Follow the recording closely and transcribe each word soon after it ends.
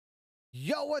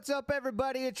Yo, what's up,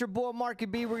 everybody? It's your boy Marky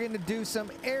B. We're gonna do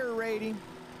some aerating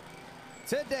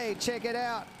today. Check it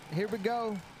out. Here we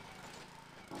go.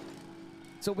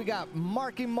 So we got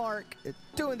Marky Mark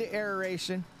doing the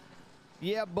aeration.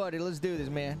 Yeah, buddy, let's do this,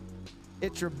 man.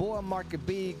 It's your boy Marky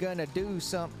B gonna do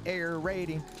some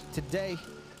aerating today.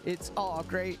 It's all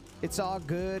great. It's all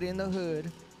good in the hood.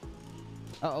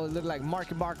 Uh-oh, it looked like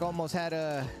Marky Mark almost had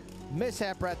a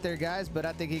mishap right there, guys, but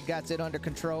I think he got it under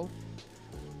control.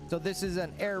 So this is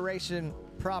an aeration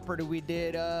property we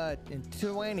did in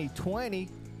 2020.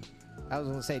 I was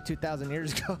gonna say 2,000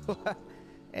 years ago.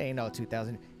 Ain't no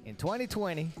 2,000. In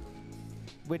 2020,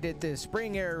 we did the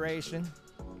spring aeration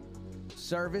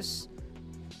service.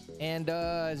 And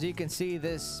as you can see,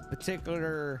 this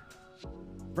particular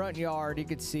front yard, you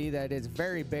can see that it's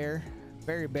very bare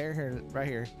here, right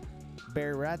here.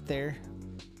 Bare right there.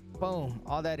 Boom,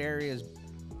 all that area is,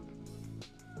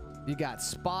 you got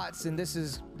spots, and this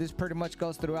pretty much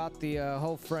goes throughout the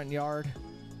whole front yard.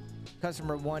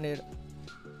 Customer wanted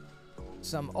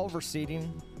some overseeding,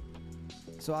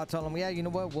 so I told him, yeah, you know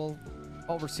what, we'll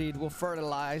overseed, we'll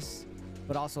fertilize,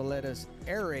 but also let us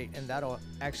aerate, and that'll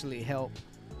actually help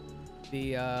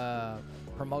the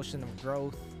promotion of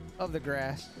growth of the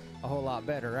grass a whole lot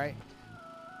better, right?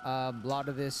 A lot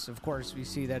of this, of course, we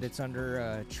see that it's under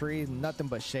a tree, nothing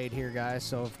but shade here, guys.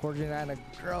 So of course you're not gonna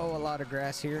grow a lot of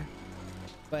grass here,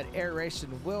 but aeration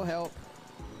will help.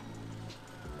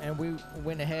 And we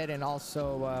went ahead and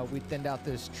also we thinned out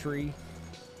this tree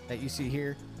that you see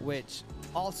here, which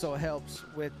also helps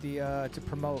with the to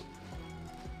promote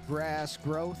grass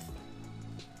growth.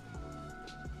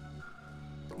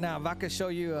 Now, if I could show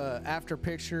you a after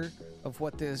picture of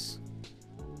what this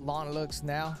lawn looks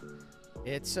now.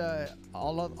 It's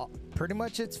pretty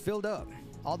much it's filled up.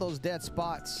 All those dead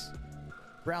spots,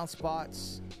 brown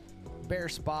spots, bare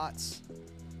spots.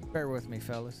 Bear with me,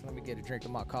 fellas. Let me get a drink of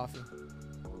my coffee.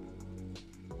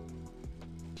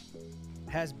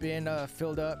 Has been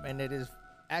filled up, and it is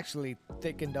actually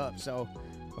thickened up. So,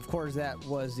 of course, that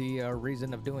was the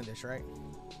reason of doing this, right?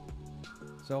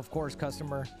 So, of course,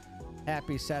 customer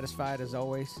happy, satisfied as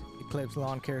always. Eclipse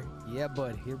Lawn Care. Yeah,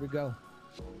 bud. Here we go.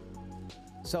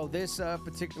 So this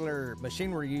particular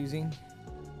machine we're using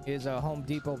is a Home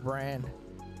Depot brand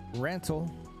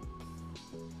rental.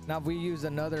 Now, if we use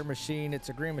another machine, it's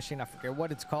a green machine, I forget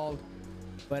what it's called,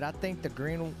 but I think the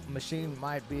green machine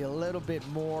might be a little bit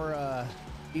more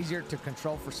easier to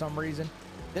control for some reason.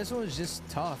 This one is just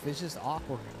tough. It's just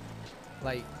awkward.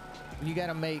 Like, you got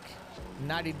to make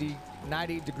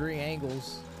 90-degree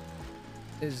angles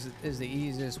is the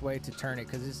easiest way to turn it,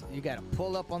 because you got to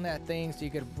pull up on that thing, so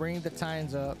you got to bring the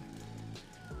tines up.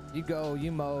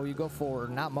 You mow, you go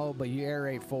forward, not mow, but you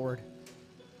aerate forward.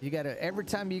 You got to, every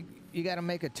time you got to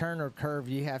make a turn or curve,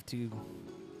 you have to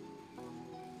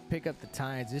pick up the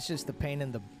tines. It's just the pain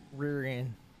in the rear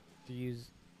end to use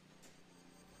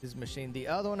this machine. The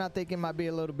other one, I think it might be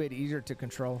a little bit easier to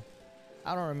control.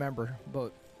 I don't remember,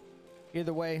 but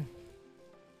either way,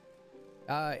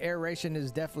 aeration is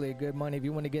definitely a good money. If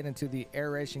you want to get into the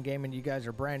aeration game and you guys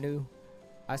are brand new,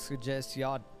 I suggest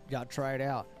y'all try it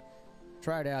out.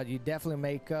 Try it out. You definitely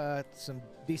make some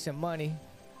decent money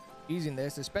using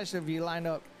this, especially if you line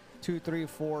up 2, 3,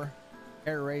 4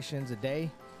 aerations a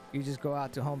day. You just go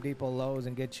out to Home Depot, Lowe's,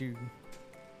 and get you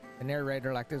an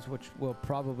aerator like this, which will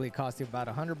probably cost you about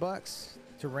 $100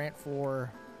 to rent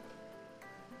for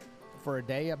a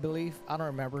day, I believe. I don't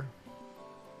remember.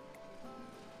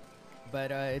 But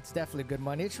it's definitely good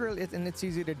money. It's really, and it's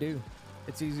easy to do.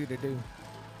 It's easy to do.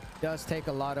 It does take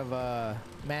a lot of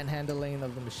manhandling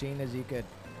of the machine, as you could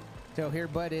tell here,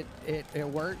 but it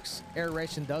works.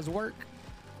 Aeration does work,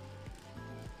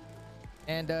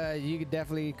 and you could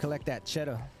definitely collect that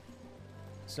cheddar.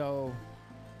 So,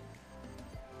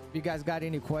 if you guys got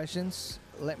any questions,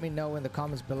 let me know in the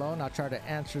comments below, and I'll try to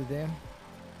answer them.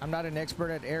 I'm not an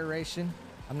expert at aeration.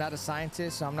 I'm not a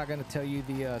scientist, so I'm not going to tell you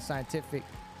the scientific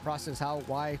process,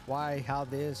 how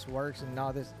this works and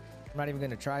all this. I'm not even going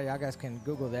to try. Y'all guys can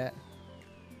Google that,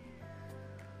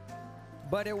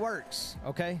 but it works.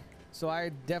 Okay, so I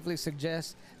definitely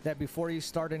suggest that before you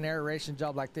start an aeration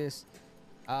job like this,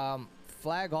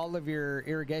 flag all of your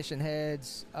irrigation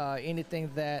heads, anything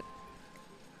that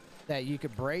you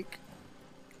could break,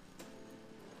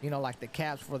 you know, like the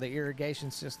caps for the irrigation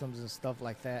systems and stuff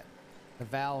like that, the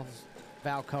valve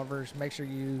covers. Make sure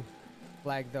you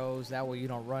flag those, that way you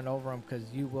don't run over them, because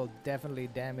you will definitely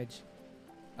damage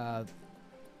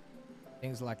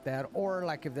things like that. Or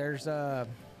like if there's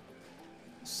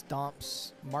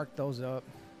stumps, mark those up.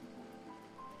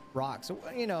 Rocks,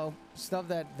 you know, stuff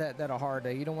that are hard.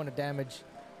 You don't want to damage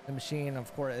the machine,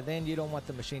 of course. Then you don't want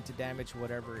the machine to damage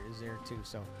whatever is there too.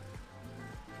 So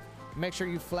make sure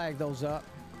you flag those up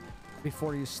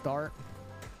before you start.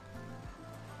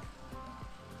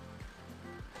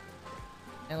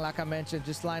 And like I mentioned,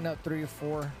 just line up 3 or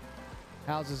 4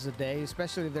 houses a day,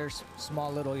 especially if there's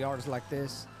small little yards like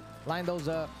this. Line those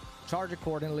up, charge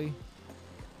accordingly.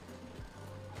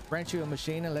 Rent you a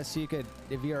machine, and let's see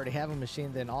if you already have a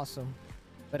machine, then awesome.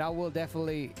 But I will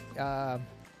definitely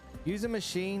use a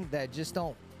machine that just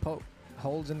don't poke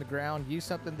holes in the ground. Use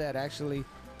something that actually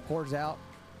pours out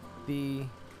the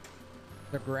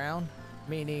ground,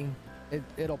 meaning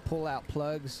it'll pull out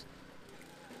plugs.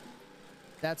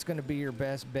 That's going to be your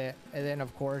best bet. And then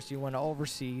of course you want to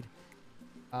overseed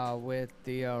with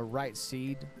the right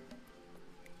seed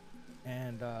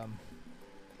and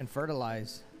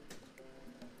fertilize.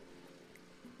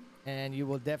 And you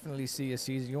will definitely see a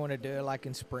season. You want to do it like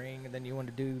in spring, and then you want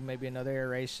to do maybe another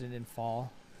aeration in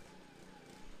fall.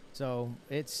 So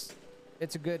it's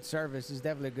a good service. It's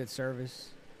definitely a good service.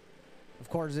 Of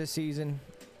course, this season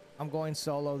I'm going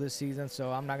solo this season,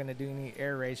 so I'm not going to do any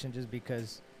aeration just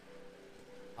because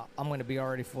I'm going to be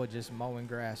already full just mowing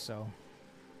grass. So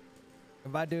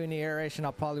if I do any aeration,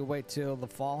 I'll probably wait till the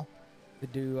fall to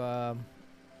do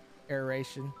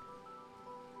aeration.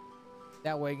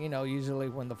 That way, you know, usually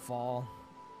when the fall,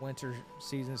 winter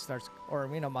season starts, or,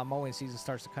 you know, my mowing season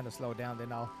starts to kind of slow down,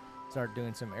 then I'll start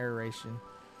doing some aeration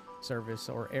service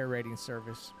or aerating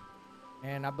service.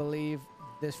 And I believe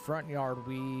this front yard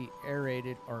we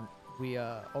aerated, or we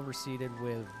overseeded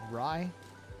with rye,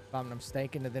 if I'm not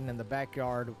mistaken. And then in the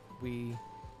backyard we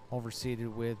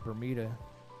overseeded with Bermuda.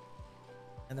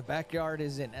 And the backyard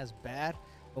isn't as bad,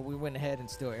 but we went ahead and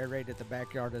still aerated the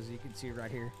backyard, as you can see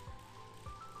right here.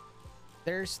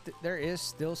 There is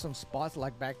still some spots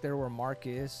like back there where Mark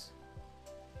is,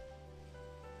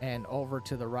 and over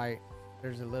to the right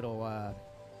there's a little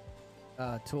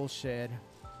tool shed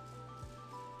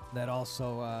that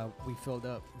also we filled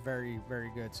up very, very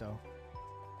good. So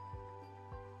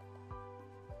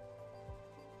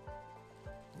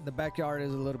the backyard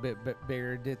is a little bit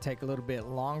bigger. It did take a little bit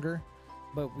longer,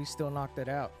 but we still knocked it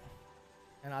out.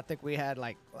 And I think we had,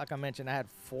 like I mentioned, I had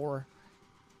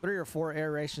 3 or 4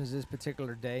 aerations this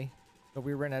particular day. So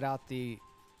we rented out the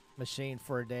machine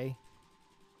for a day,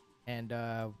 and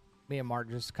me and Mark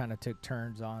just kind of took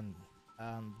turns on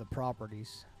the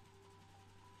properties.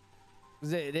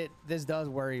 This does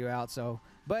wear you out. So,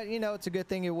 but you know, it's a good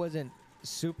thing it wasn't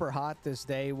super hot this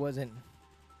day. It wasn't,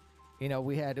 you know,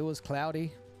 it was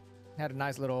cloudy, had a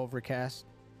nice little overcast,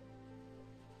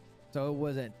 so it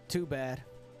wasn't too bad.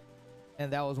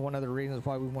 And that was one of the reasons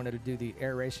why we wanted to do the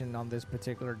aeration on this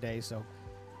particular day. So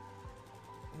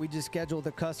we just scheduled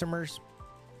the customers,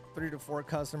 3 to 4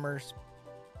 customers,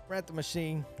 rent the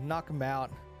machine, knock them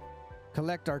out,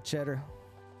 collect our cheddar.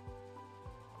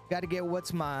 Got to get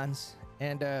what's mine's.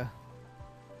 And,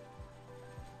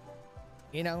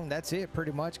 you know, that's it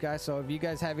pretty much, guys. So if you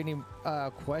guys have any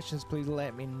questions, please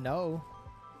let me know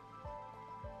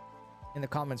in the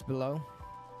comments below.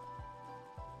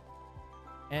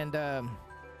 And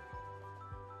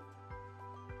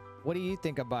what do you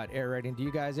think about aerating? Do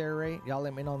you guys aerate? Y'all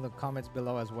let me know in the comments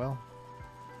below as well.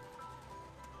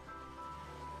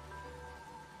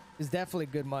 It's definitely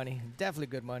good money. Definitely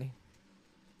good money.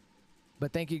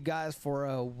 But thank you guys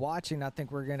for watching. I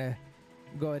think we're going to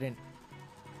go ahead and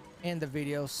end the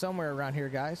video somewhere around here,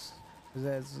 guys.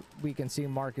 As we can see,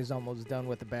 Mark is almost done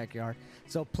with the backyard.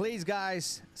 So please,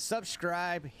 guys,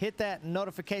 subscribe. Hit that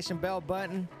notification bell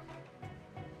button.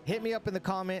 Hit me up in the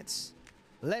comments.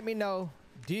 Let me know,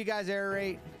 do you guys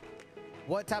aerate?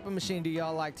 What type of machine do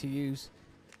y'all like to use?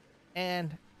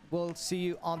 And we'll see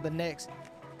you on the next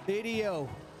video.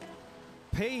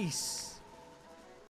 Peace.